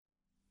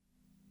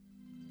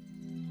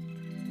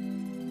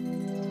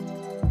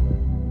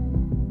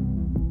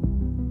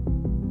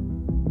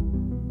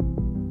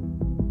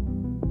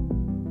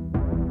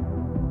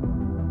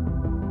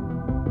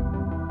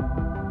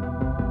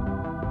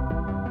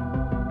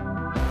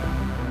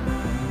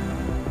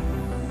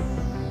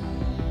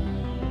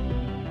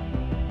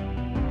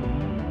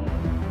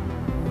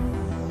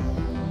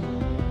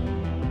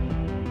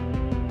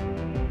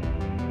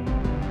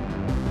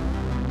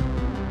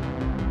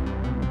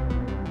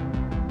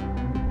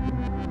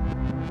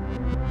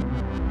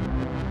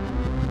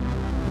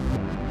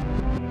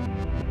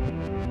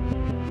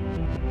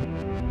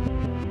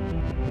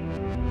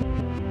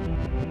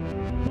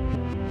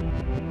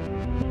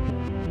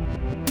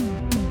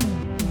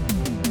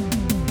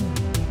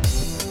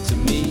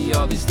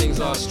all these things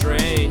all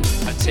strange.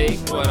 I take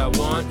what I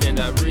want and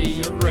I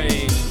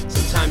rearrange.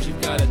 Sometimes you've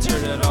gotta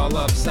turn it all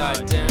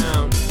upside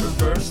down.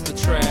 Reverse the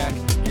track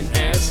and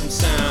add some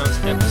sounds.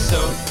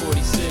 Episode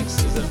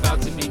 46 is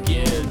about to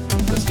begin.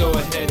 Let's go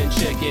ahead and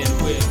check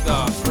in with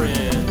our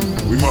friend.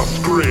 We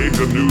must create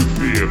a new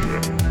theater.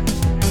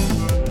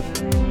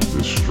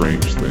 This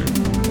strange thing.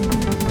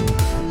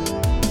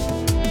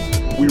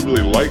 We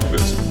really like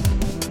this.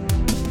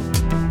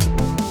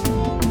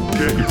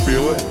 Can't you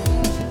feel it?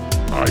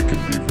 I can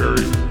be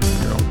very,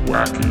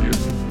 wacky and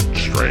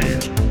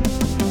strange.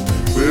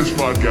 This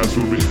podcast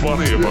would be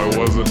funny if I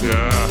wasn't,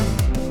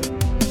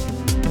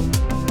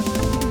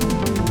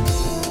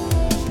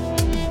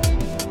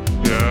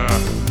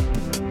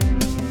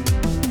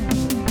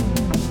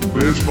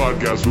 This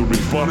podcast would be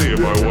funny if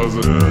I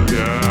wasn't,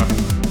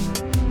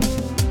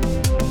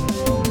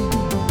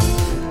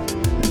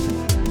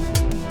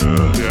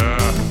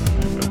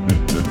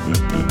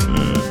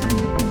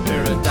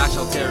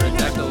 Paradoxal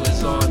pterodactyl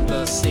is on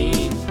the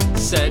scene,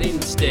 setting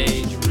the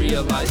stage,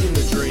 realizing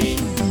the dream.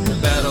 The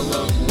battle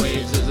of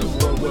waves is a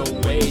war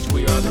we'll wage.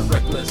 We are the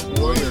reckless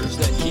warriors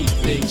that keep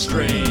things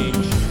strange.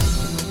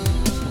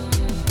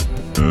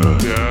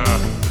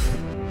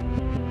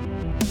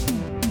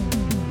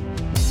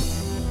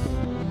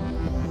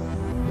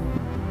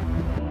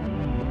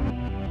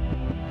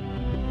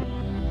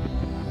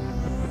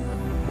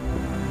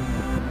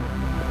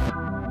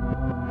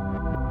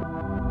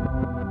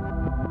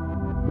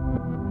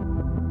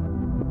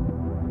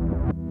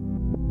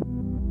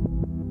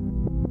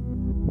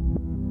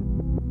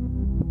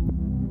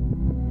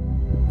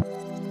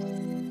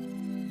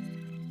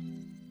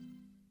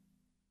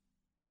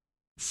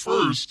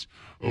 First,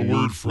 a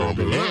word from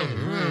the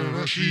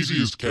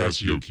cheesiest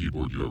Casio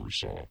keyboard you ever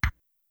saw.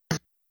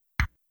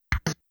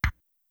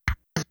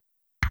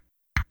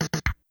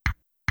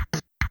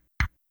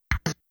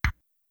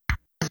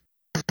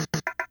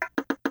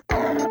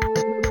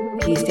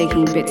 He's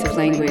taking bits of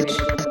language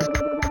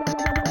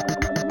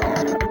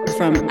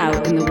from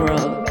out in the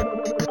world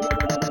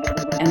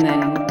and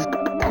then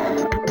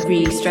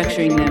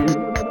restructuring them,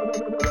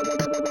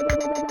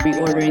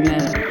 reordering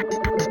them,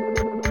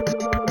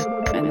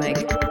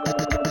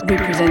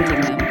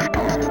 representing them.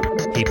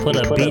 He put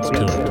a beat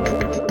to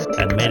it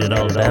and made it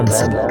all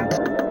dancing.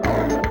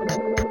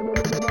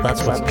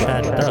 That's what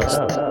Chad does.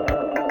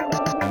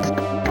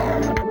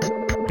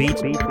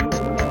 Beat,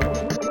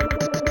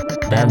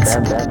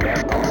 dancing.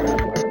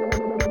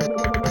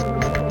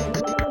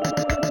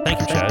 Thank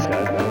you, Chad.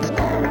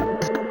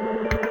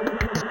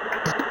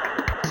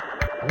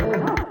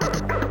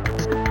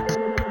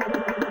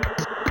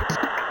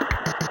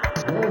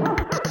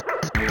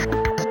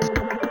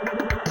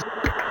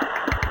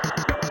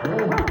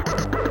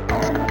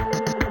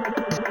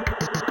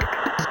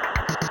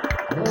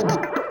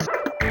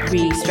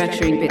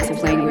 Restructuring bits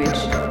of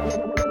language,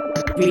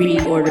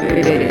 reorder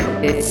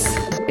bits.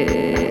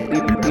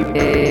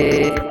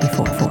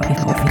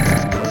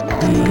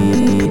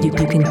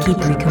 You can keep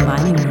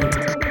recombining words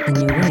in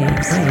new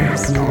ways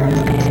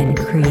and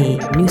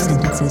create new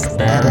sentences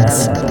that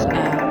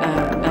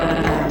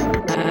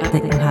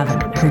you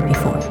haven't heard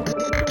before.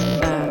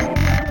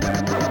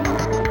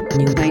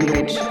 New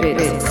language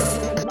bits.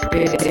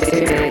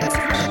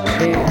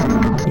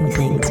 New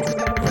things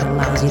that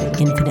allows you to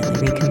infinitely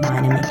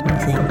recombine and make new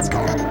things.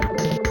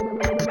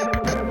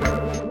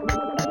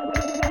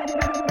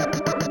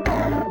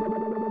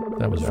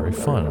 That was very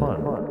fun.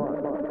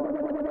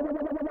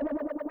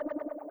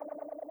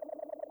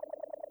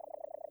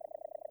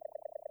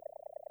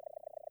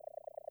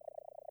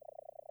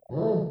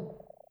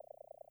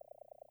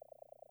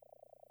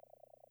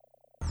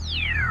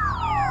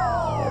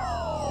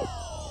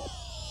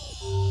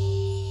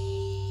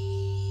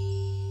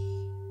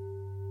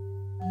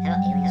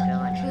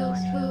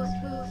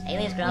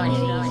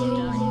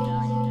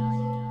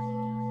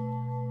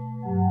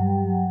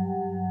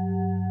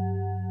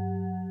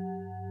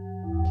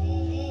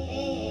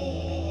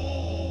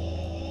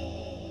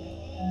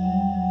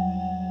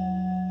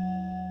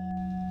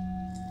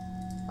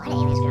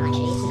 Aliens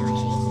growing.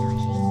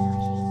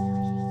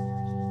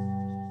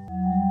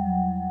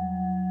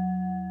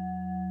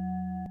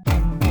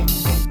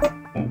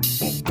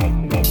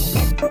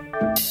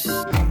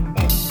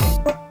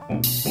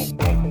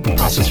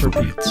 Processor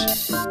beats.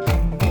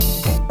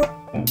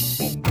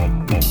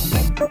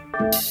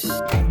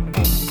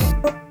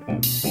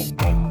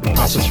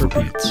 Processor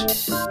beats.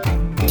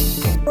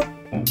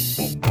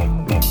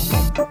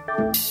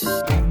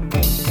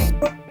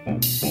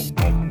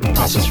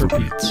 Processor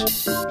beats.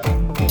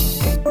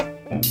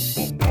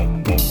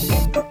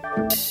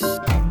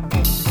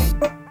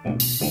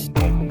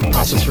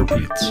 Processor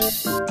beats.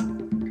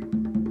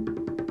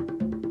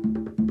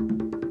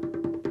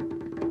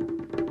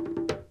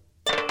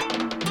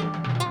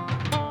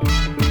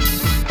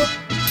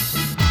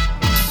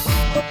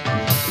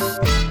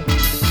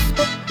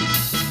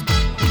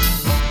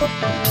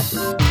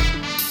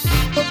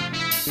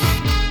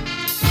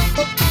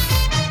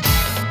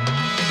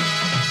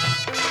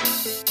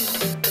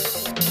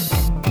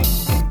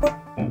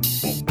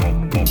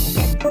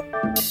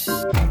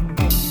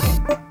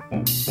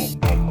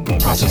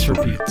 Process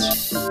repeats.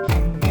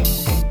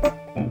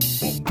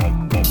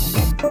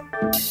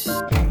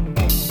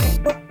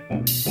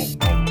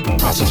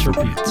 Process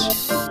repeats.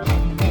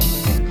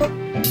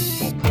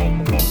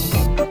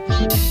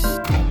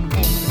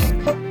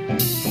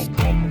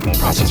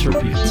 Process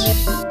repeats.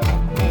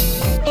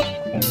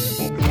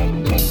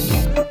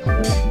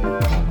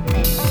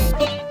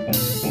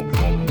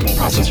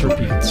 Process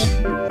repeats.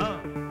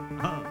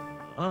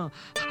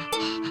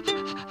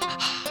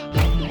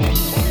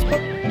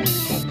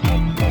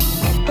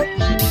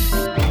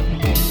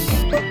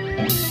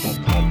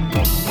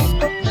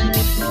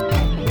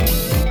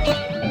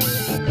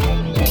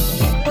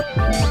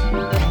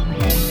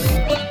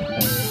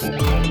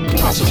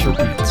 Process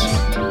repeats.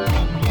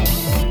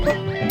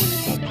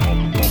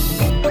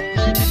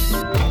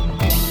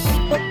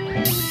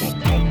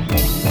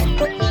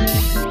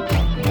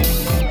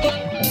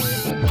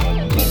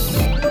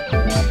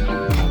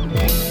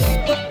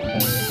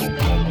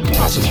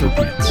 Process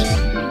repeats.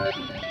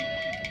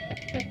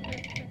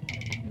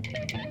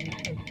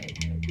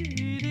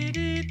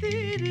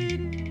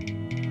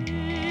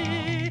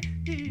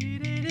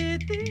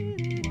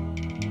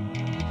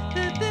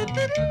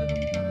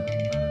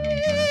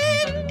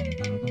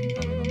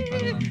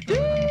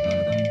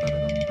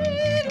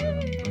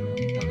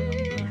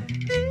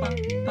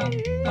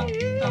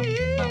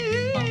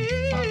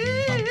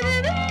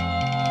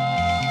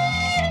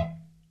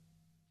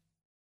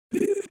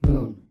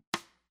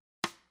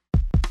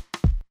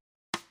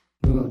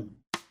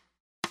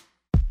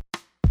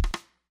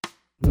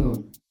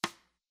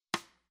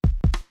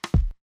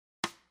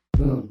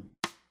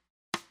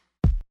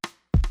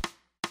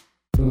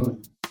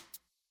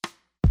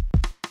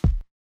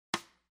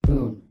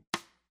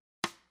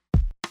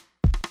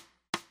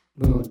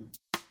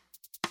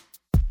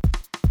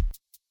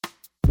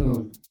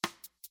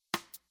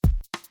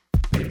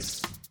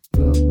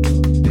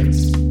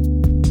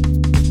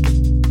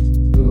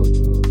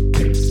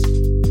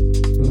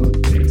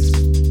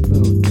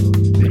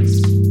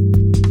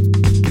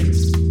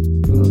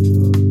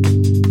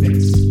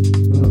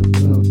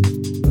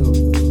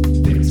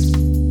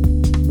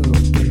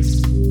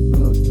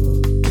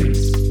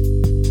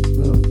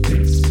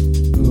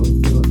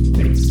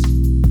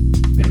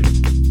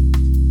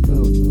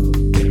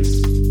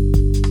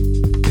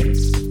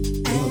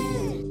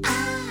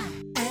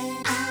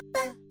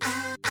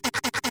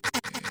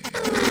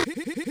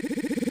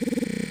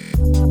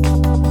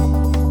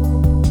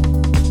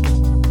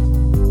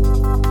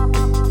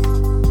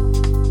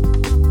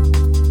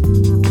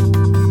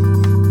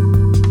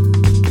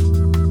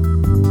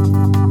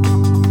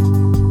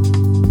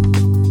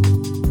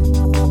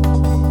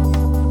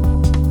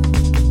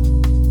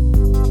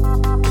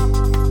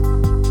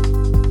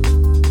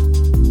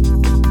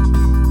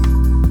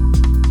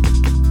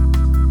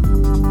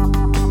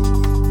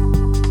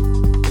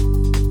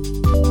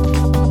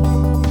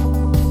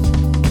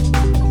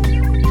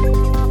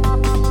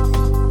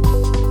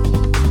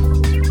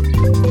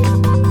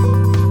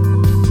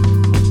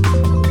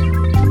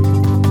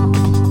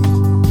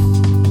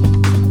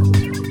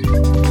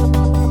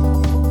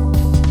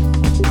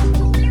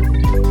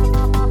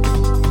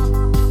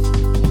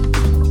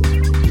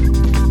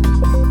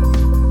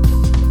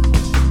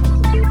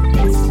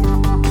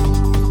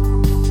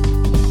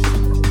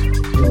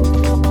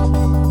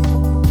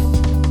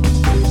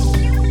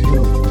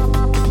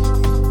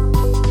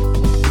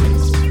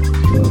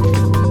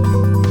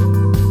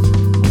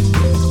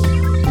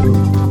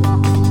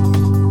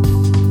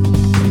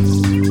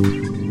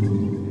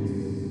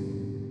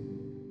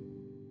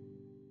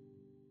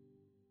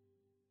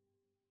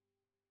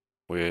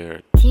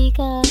 We're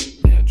Tika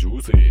and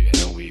Juicy,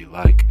 and we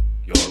like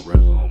your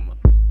room.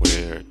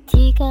 We're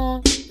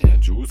Tika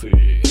and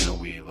Juicy, and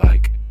we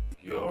like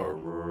your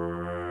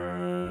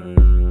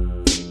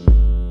room.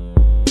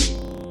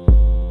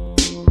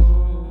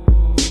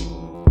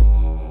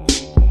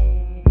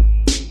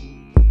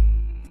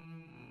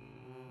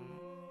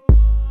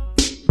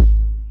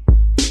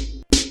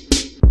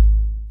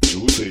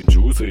 Juicy,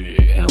 Juicy,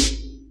 and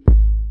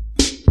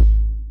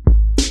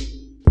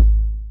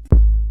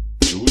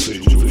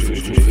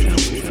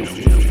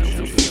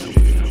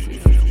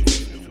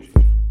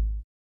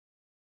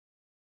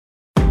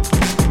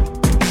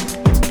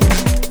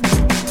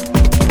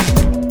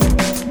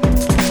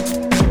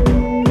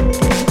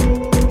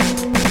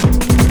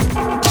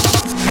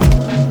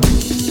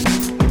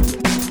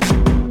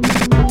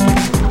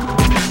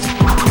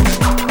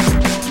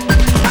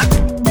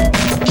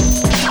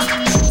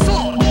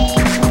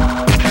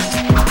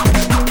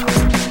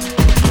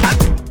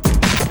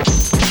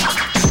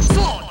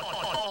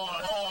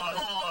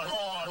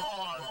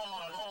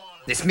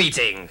This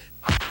meeting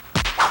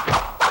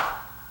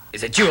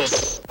is a duel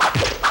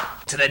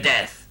to the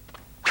death.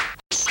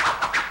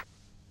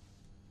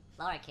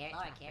 Laura, Karen.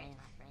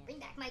 Bring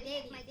back my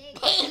baby.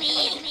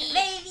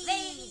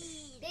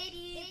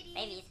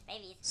 Babies.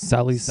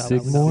 Sally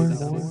Sigmore,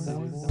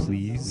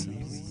 please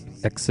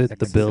exit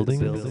the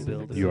building.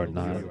 You are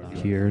not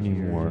here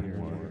anymore.